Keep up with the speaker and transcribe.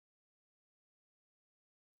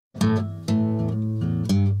Well,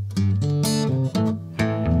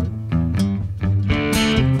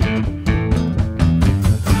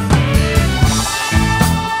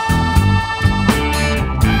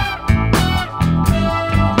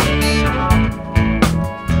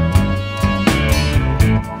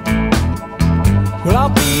 I'll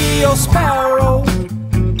be your sparrow,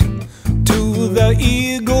 to the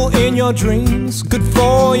eagle in your dreams, good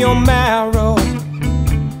for your marrow.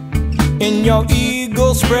 In your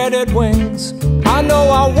eagle spreaded wings, I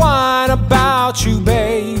know I'll whine about you,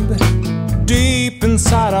 babe. Deep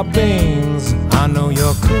inside our beings, I know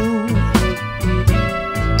you're cool.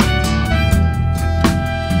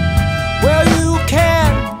 Well, you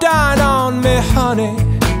can dine on me, honey,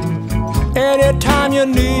 anytime you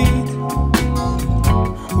need.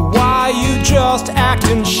 Why you just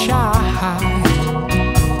acting shy?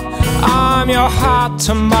 I'm your hot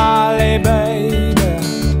tamale, baby.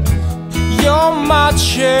 You're my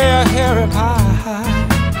cherry pie.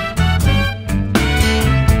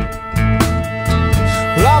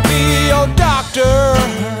 Well, I'll be your doctor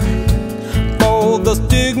for the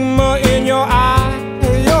stigma in your eye.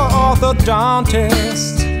 Your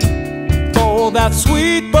orthodontist for that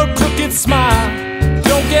sweet but crooked smile.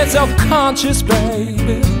 Don't get self-conscious,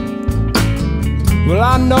 baby. Well,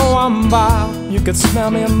 I know I'm vile. You could smell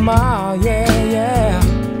me a mile, yeah, yeah,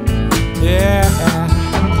 yeah.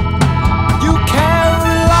 You can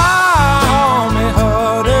rely on me,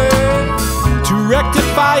 honey, to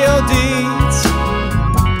rectify your deeds.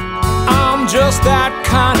 I'm just that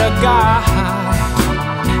kind of guy.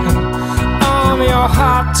 I'm your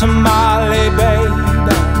hot tamale, baby.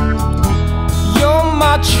 You're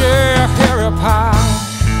my cherry pie.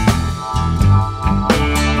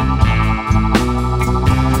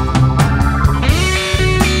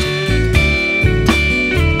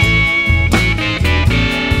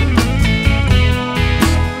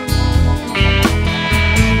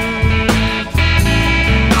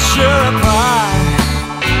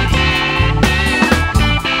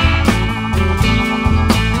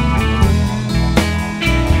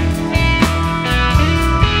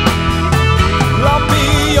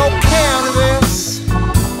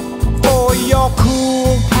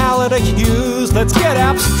 Hues. Let's get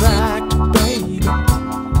abstract, baby.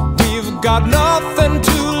 We've got nothing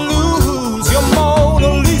to lose. You're Mona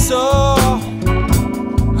Lisa,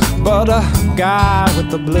 but a guy with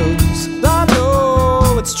the blues. I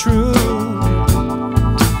know it's true.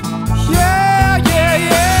 Yeah, yeah,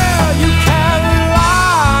 yeah. You can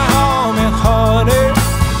rely on me, honey,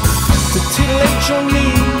 to titillate your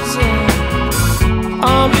knees.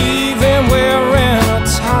 I'm even wearing a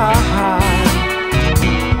tie.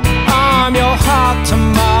 I'm your hot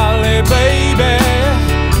tamale, baby.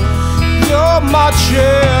 You're my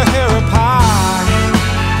cherry pie,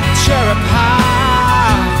 cherry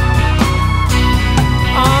pie.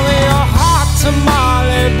 I'm your hot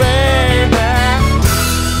tamale, baby.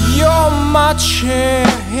 You're my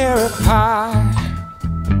cherry pie.